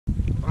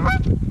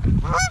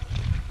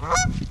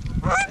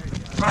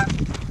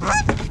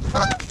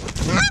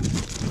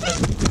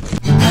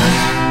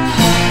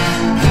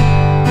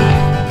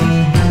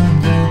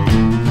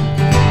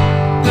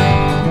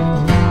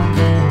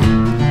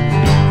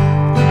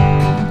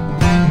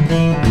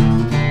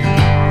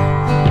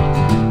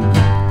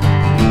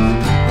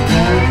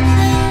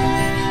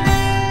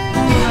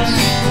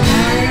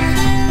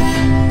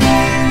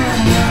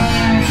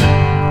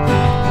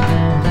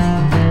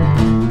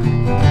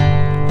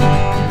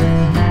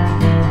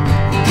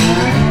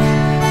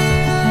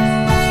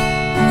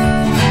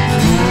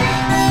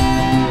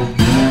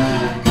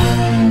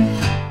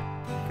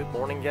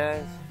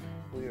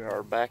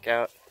Back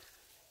out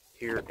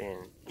here in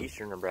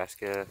eastern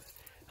Nebraska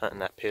hunting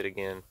that pit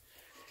again.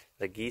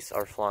 The geese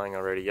are flying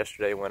already.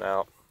 Yesterday went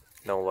out,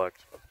 no luck.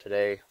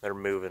 Today they're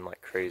moving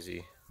like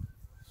crazy,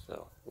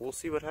 so we'll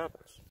see what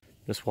happens.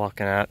 Just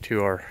walking out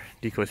to our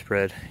decoy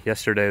spread.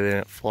 Yesterday they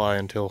didn't fly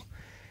until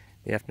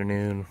the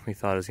afternoon. We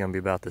thought it was gonna be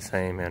about the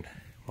same, and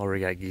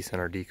already got geese in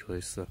our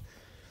decoys, so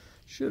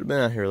should have been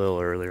out here a little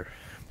earlier.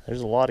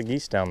 There's a lot of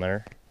geese down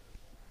there.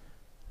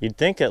 You'd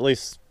think at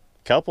least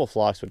a couple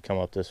flocks would come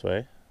up this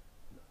way.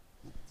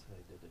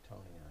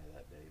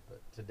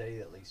 Today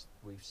at least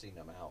we've seen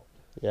them out.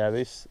 Yeah,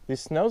 these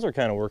snows are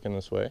kind of working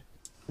this way.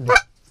 You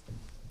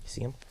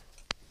see them?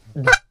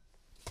 Right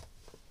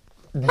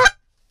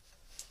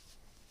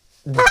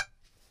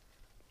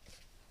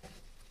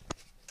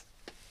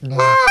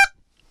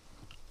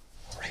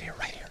here,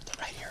 right here,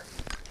 right here.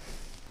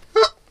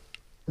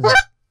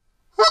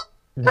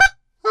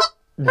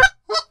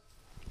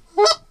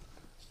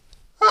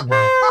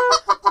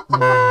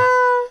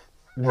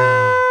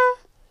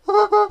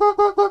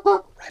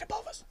 Right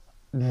above us.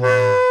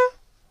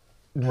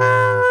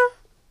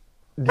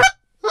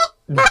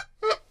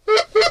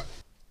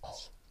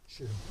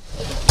 Shoot.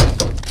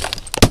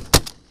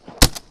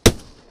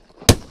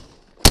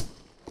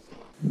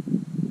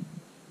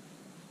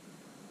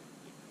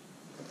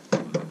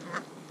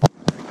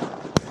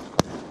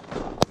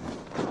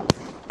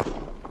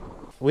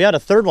 We had a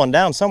third one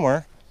down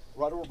somewhere.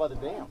 Right over by the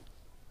dam.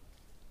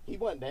 He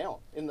went down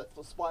in the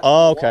spot.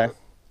 Oh, okay. Water.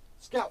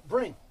 Scout,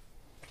 bring.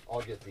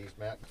 I'll get these,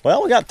 Matt.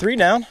 Well, we got 3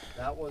 down.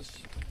 That was,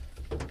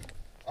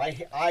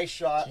 I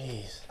shot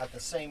Jeez. at the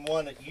same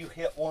one that you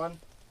hit one,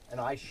 and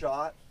I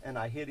shot, and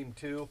I hit him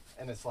too,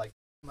 and it's like,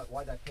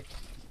 why'd I pick him?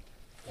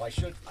 Well,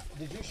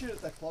 did you shoot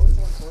at the close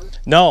one first?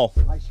 No,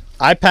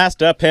 I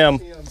passed up him.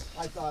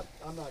 I thought,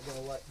 I'm not going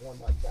to let one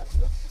like that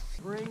go.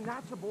 Bring,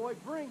 that's a boy,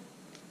 bring.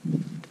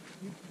 You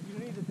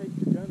need to take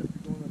your gun if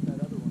you're going with that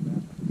other one,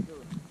 Matt, for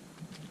sure.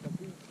 Because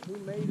he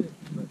made it,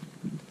 but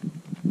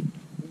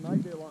he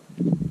might be a lot.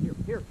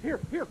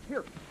 Here.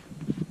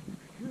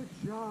 Good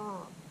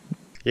job.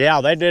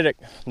 Yeah, they did it.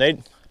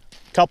 They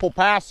couple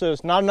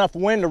passes, not enough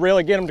wind to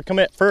really get them to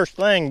commit first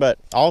thing, but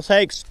I'll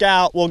take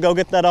Scout. We'll go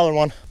get that other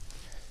one.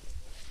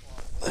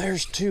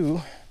 There's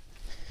 2.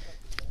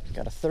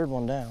 Got a third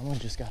one down. We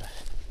just gotta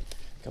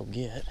go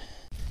get.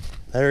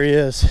 There he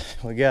is.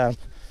 We got him.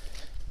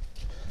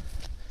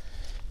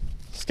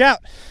 Scout.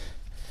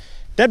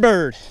 Dead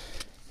bird.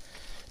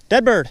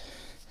 Dead bird.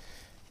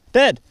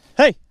 Dead.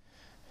 Hey.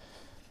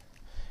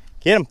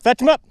 Get him.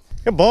 Fetch him up.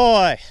 Good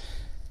boy.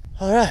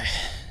 All right.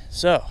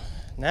 So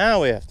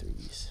now we have 3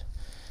 geese.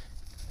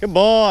 Good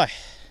boy.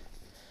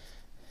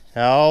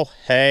 Oh,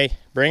 hey.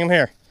 Bring him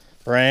here.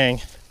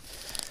 Bring.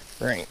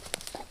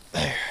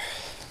 There.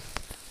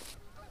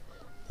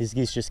 These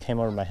geese just came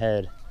over my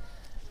head,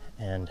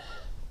 and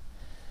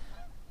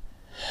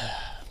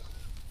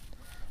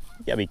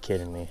you gotta be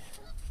kidding me.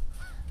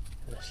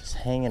 It's just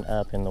hanging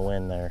up in the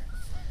wind there.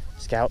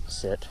 Scout,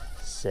 sit.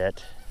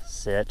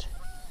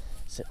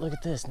 Look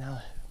at this.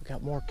 Now we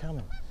got more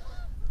coming.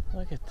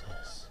 Look at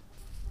this.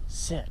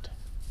 Sit.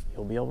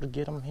 You'll be able to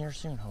get them here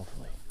soon,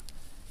 hopefully.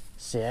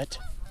 Sit.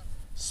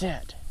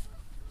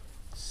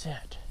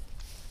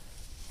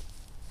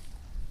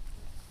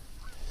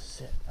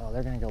 Oh,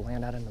 they're gonna go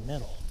land out in the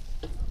middle.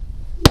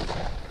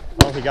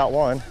 Oh, he got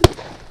 1.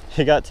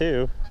 He got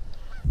 2.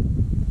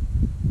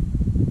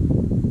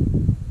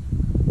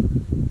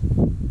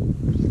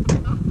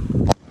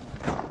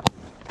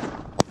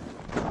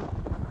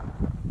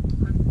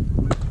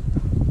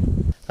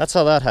 That's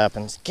how that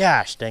happens.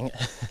 Gosh, dang it.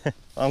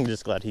 I'm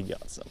just glad he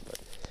got some, but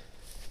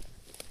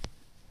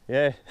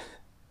yeah.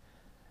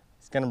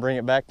 He's gonna bring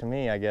it back to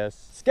me, I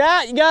guess.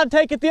 Scout, you gotta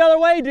take it the other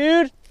way,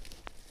 dude.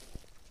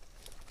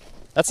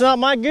 That's not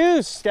my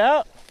goose,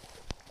 Scout.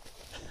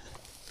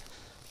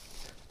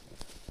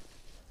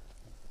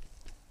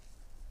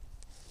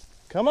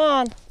 Come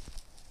on.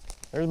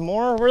 There's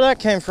more where that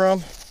came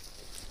from.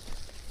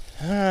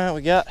 All right,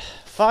 we got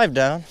 5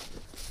 down.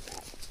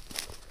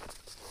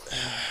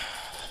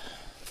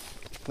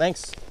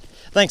 Thanks,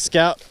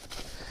 Scout.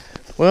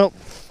 Well,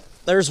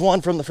 there's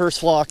 1 from the first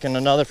flock and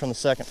another from the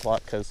second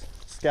flock, because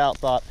Scout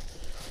thought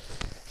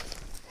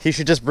he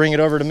should just bring it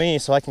over to me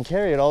so I can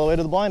carry it all the way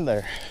to the blind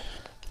there.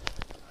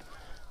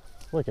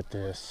 Look at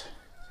this.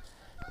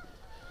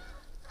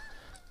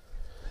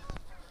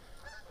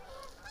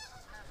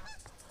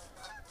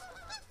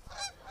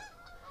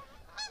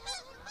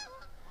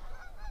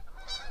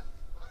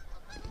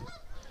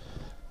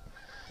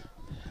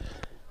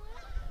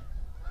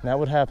 And that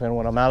would happen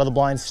when I'm out of the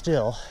blind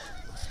still.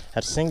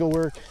 Had a single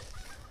work.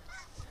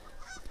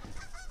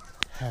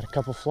 Had a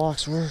couple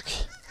flocks work.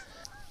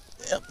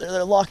 Yep,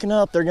 they're locking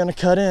up. They're gonna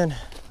cut in.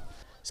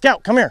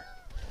 Scout, come here.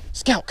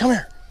 Scout, come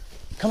here.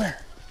 Come here.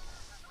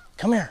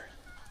 Come here.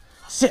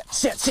 Sit,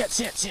 sit, sit,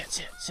 sit, sit,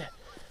 sit, sit,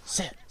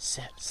 sit,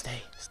 sit,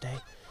 stay, stay.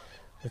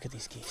 Look at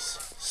these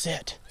geese.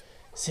 Sit,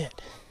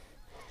 sit.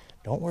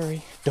 Don't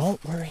worry,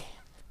 don't worry.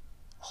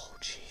 Oh,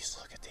 geez,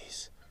 look at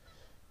these.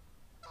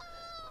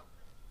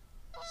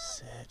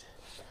 Sit,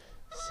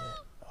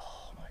 sit.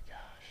 Oh my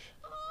gosh.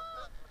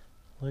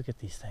 Look at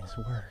these things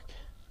work.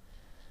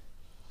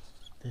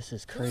 This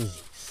is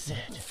crazy.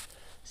 Sit,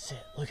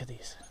 sit, look at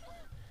these.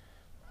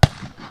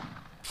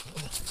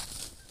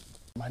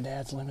 My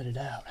dad's limited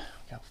out.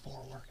 Got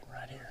 4 working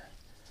right here.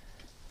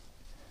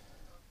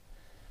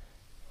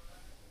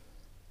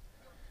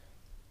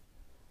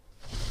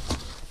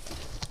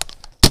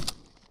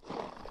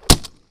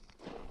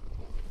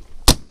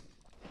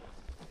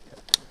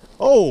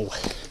 Oh!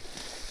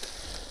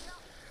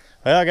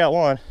 Well, I got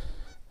one.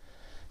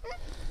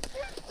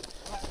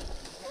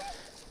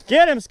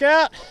 Get him,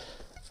 Scout!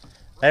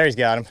 There, he's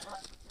got him.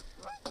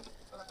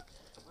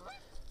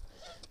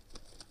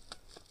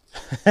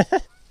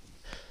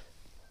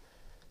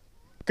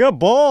 Good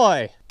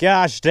boy.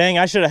 Gosh dang,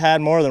 I should have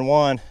had more than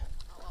one.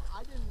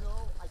 I didn't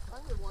know. I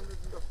kind of wondered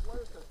in the flare,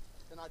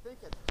 and I think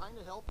it kind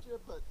of helped you,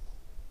 but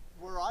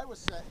where I was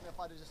sitting, if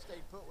I'd have just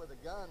stayed put with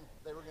a gun,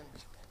 they were going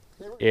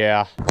to...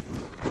 Yeah.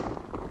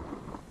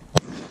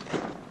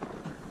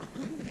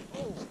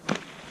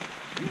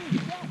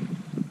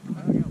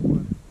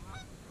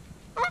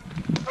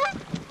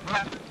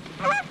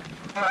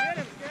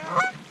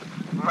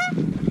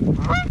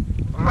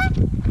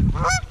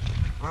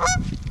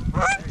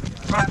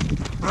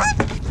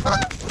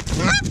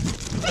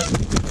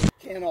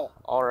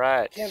 All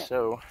right,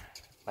 so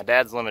my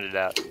dad's limited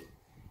out,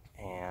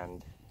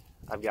 and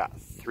I've got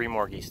 3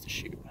 more geese to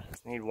shoot.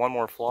 I need 1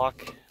 more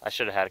flock. I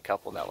should have had a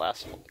couple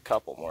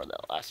more of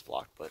that last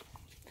flock, but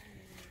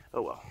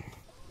oh well.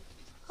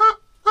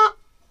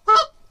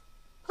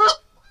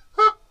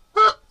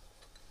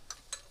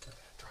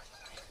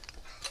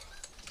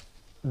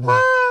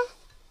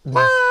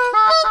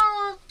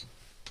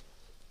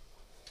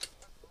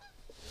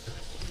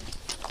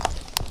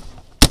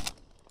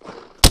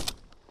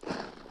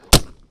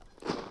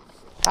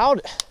 How?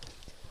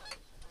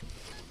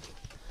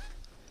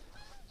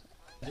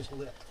 Just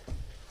lit.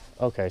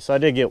 Okay, so I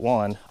did get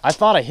one. I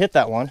thought I hit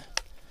that one.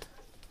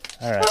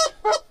 All right.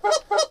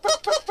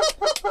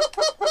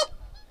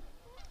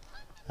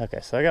 Okay,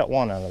 so I got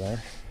one out of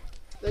there.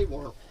 They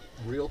weren't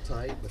real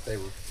tight, but they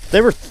were...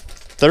 They were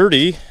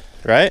 30,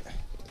 right?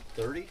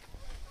 30?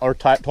 Or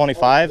type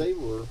 25?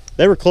 Oh,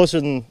 they were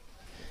closer than...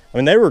 I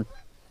mean, they were...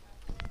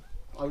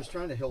 I was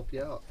trying to help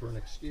you out for an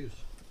excuse.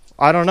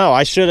 I don't know.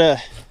 I should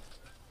have...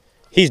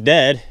 He's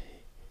dead.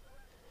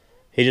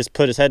 He just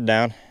put his head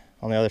down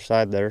on the other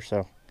side there,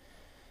 so.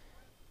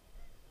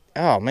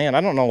 Oh man, I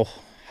don't know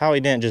how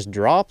he didn't just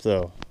drop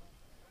though.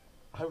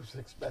 I was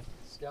expecting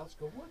the scouts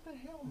to go, what the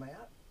hell,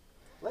 Matt?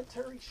 Let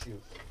Terry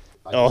shoot.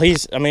 Oh,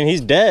 he's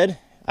dead.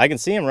 I can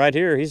see him right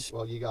here.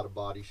 Well, you got a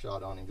body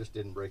shot on him, just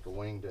didn't break a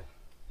wing to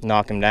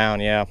knock him down,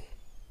 yeah.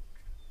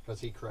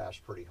 Because he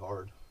crashed pretty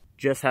hard.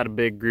 Just had a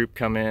big group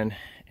come in,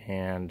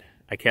 and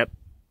I kept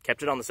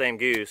it on the same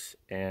goose,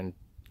 and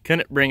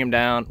couldn't bring him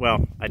down.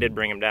 Well, I did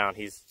bring him down.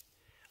 He's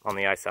on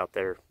the ice out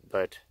there,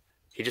 but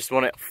he just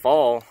wouldn't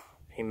fall.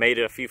 He made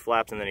it a few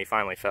flaps and then he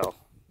finally fell.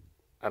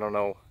 I don't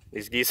know.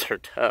 These geese are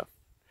tough.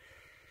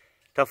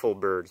 Tough old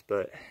birds,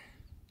 but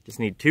just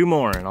need 2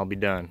 more and I'll be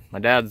done. My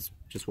dad's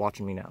just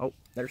watching me now. Oh,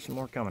 there's some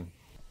more coming.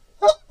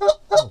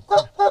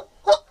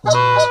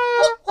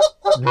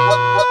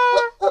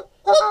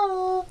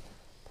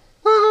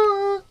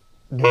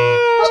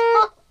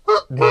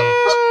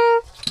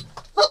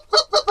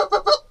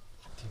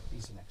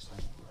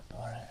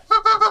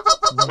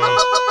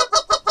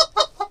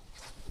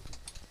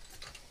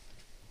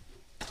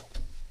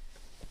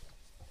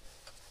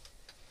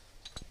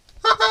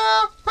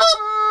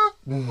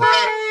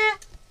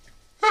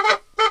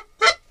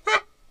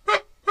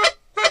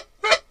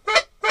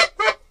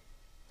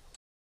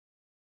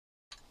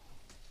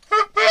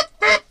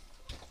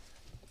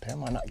 Bear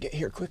might not get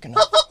here quick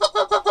enough.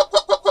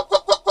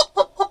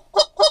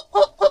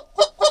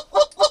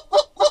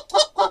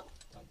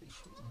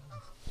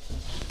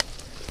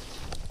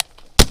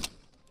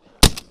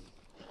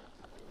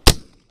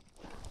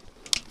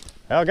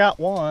 I got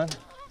one.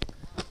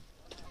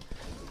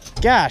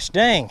 Gosh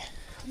dang.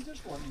 You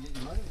just wanted to get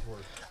your money's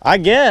worth. I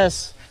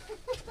guess.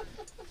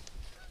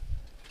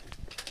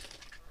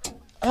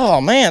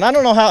 Oh man, I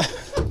don't know how.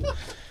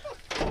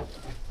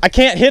 I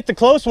can't hit the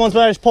close ones,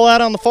 but I just pull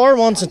out on the far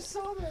ones. And...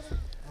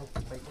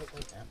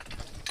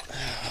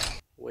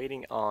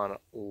 Waiting on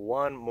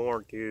 1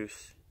 more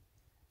goose.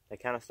 They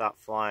kind of stopped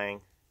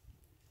flying.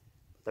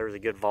 There was a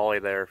good volley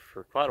there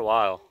for quite a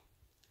while.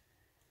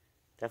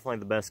 Definitely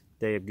the best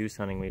day of goose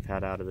hunting we've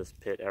had out of this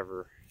pit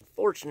ever.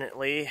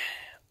 Unfortunately,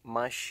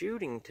 my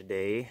shooting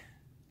today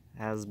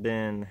has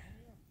been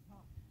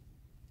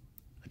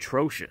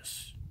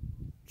atrocious.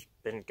 It's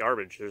been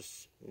garbage.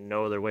 There's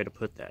no other way to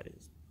put that.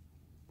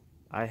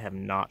 I have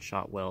not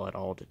shot well at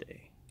all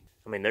today.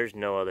 I mean, there's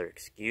no other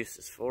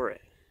excuses for it.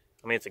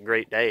 I mean, it's a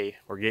great day.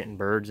 We're getting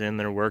birds in,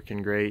 they're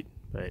working great,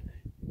 but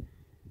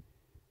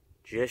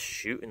just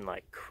shooting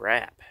like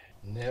crap.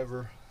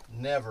 Never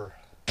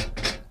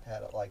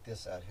had it like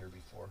this out here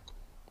before.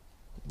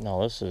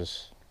 No, this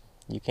is,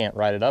 you can't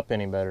write it up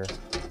any better.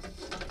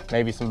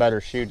 Maybe some better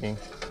shooting.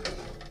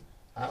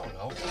 I don't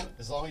know.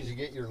 As long as you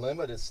get your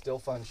limit, it's still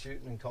fun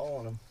shooting and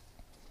calling them.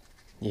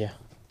 Yeah.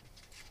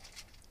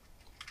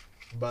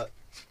 But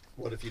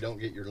what if you don't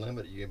get your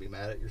limit? Are you gonna be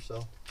mad at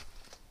yourself?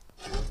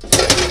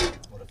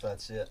 What if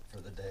that's it for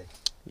the day?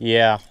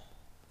 Yeah.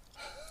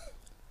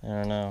 I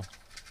don't know.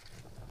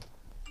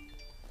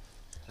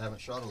 I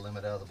haven't shot a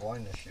limit out of the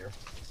blind this year.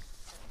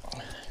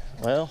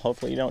 Well,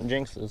 hopefully you don't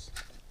jinx this.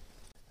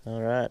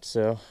 All right,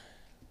 so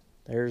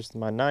there's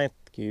my 9th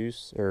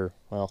goose, or,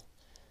 well,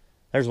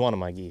 there's one of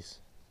my geese.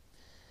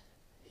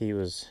 He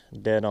was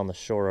dead on the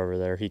shore over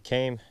there. He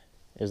came,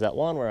 is that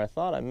one where I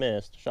thought I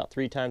missed, shot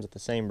 3 times at the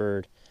same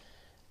bird.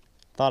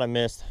 Thought I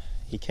missed.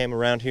 He came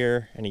around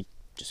here and he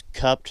just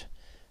cupped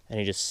and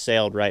he just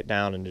sailed right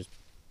down and just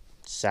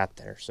sat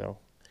there. So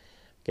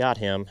got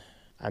him.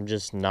 I'm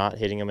just not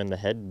hitting him in the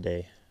head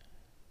today.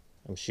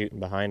 I'm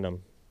shooting behind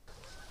him.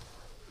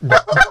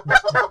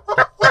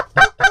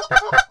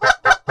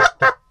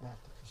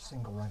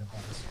 Single right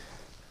above us.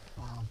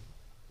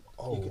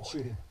 Oh, you could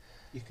shoot him.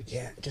 You could shoot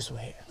him. Just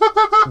wait.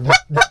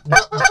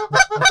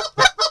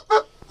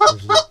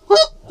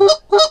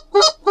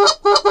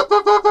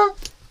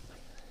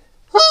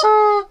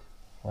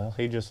 Well,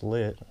 he just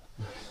lit.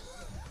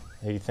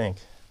 What do you think?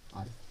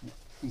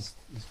 He's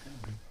going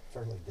to be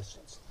fairly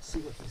distant.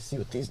 See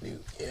what these do.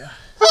 Yeah.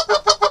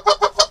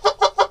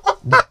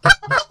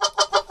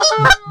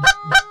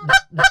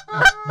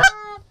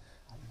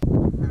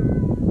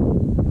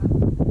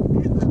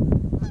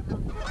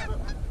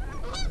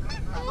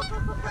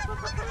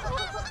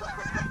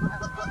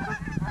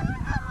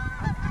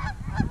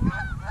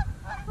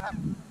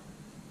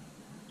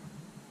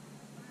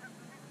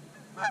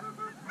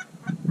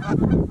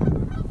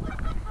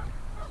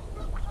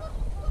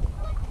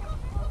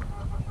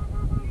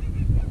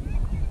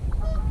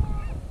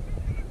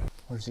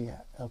 Where's he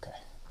at? Okay.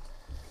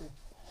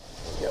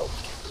 Yo.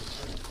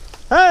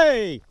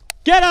 Hey!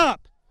 Get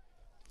up!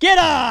 Get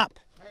up!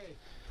 Hey.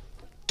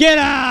 Get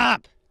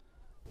up!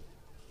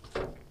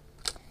 And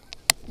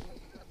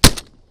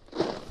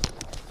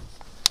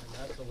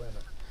that's the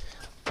limit.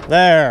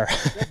 There.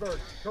 Good bird.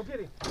 Go get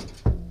him.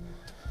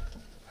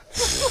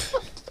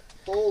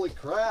 Holy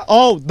crap.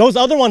 Oh, those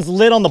other ones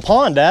lit on the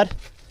pond, Dad.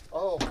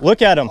 Oh.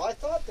 Look at them. I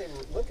thought they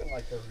were looking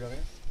like they were going to.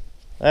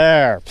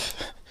 There.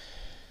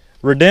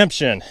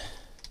 Redemption.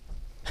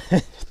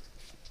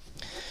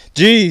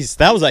 Jeez,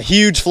 that was a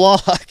huge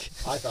flock.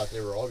 I thought they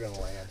were all going to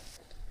land.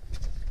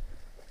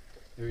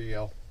 Here you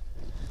go.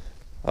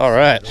 All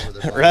right,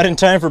 right in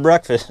time for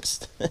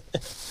breakfast.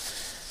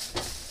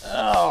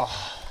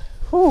 Oh,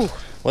 whew.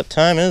 What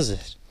time is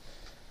it?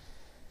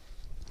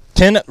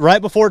 10,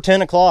 right before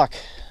 10 o'clock.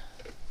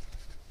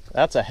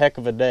 That's a heck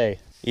of a day,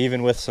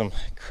 even with some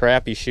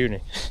crappy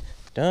shooting.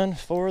 Done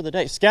for the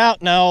day.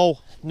 Scout, no,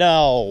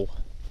 no.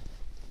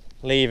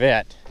 Leave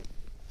it.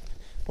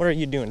 What are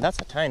you doing? That's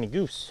a tiny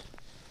goose.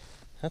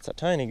 That's a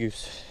tiny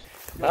goose.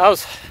 That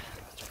was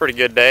a pretty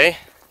good day.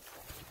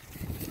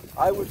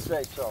 I would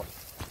say so.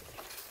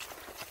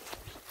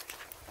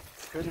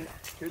 Couldn't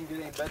get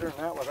any better than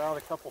that without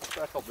a couple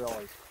speckle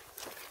bellies.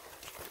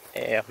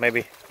 Yeah,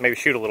 maybe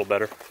shoot a little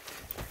better.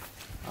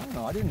 I don't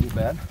know, I didn't do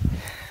bad.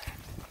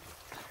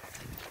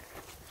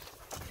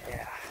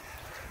 Yeah.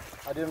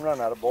 I didn't run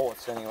out of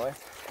bullets anyway.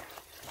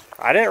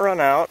 I didn't run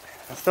out.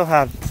 I still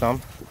had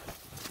some.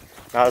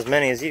 Not as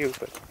many as you,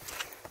 but...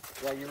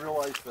 Yeah, you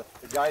realize the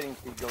guiding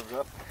feed goes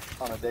up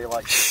on a day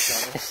like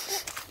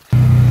this,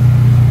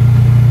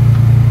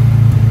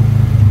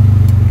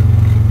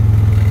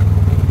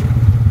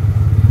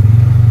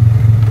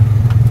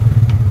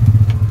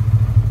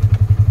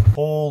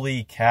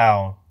 Holy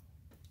cow.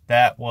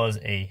 That was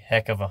a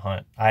heck of a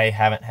hunt. I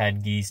haven't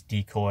had geese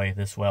decoy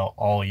this well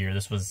all year.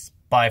 This was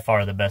by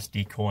far the best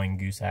decoying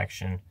goose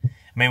action. I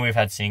mean, we've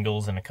had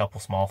singles and a couple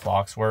small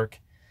flocks work,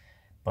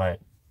 but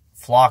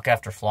flock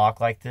after flock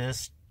like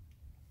this,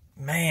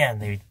 man,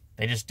 they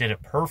just did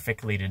it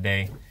perfectly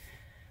today.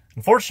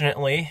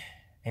 Unfortunately,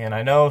 and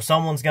I know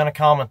someone's going to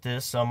comment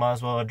this, so I might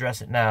as well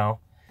address it now,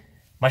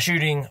 my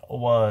shooting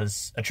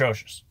was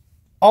atrocious.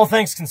 All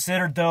things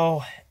considered,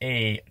 though,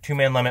 a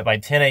 2-man limit by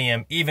 10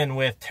 a.m., even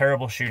with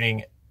terrible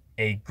shooting,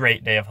 a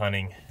great day of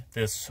hunting.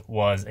 This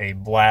was a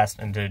blast,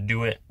 and to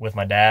do it with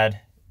my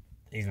dad,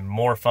 even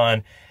more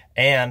fun.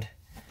 And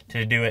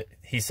to do it,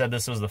 he said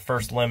this was the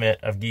first limit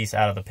of geese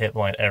out of the pit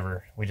blind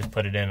ever. We just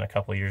put it in a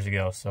couple of years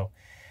ago, so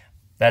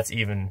that's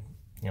even,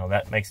 you know,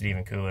 that makes it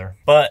even cooler.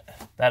 But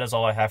that is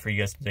all I have for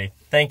you guys today.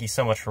 Thank you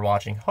so much for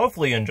watching.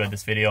 Hopefully you enjoyed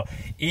this video.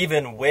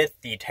 Even with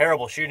the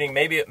terrible shooting,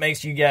 maybe it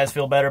makes you guys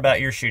feel better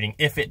about your shooting.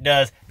 If it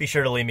does, be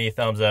sure to leave me a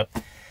thumbs up.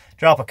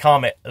 drop a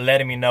comment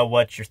letting me know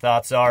what your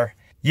thoughts are.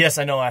 Yes,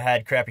 I know I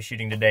had crappy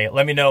shooting today.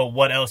 Let me know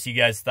what else you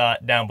guys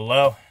thought down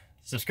below.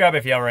 Subscribe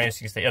if you haven't already so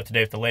you can stay up to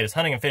date with the latest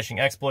hunting and fishing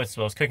exploits, as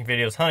well as cooking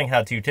videos, hunting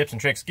how-to tips and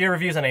tricks, gear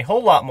reviews, and a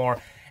whole lot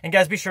more. And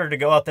guys, be sure to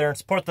go out there and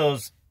support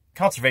those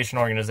conservation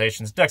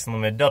organizations, Ducks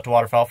Unlimited, Delta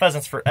Waterfowl,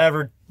 Pheasants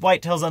Forever,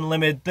 Whitetails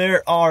Unlimited.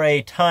 There are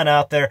a ton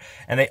out there,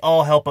 and they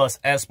all help us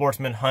as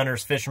sportsmen,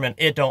 hunters, fishermen.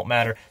 It don't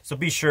matter. So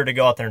be sure to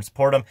go out there and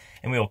support them,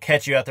 and we will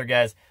catch you out there,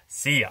 guys.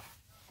 See ya.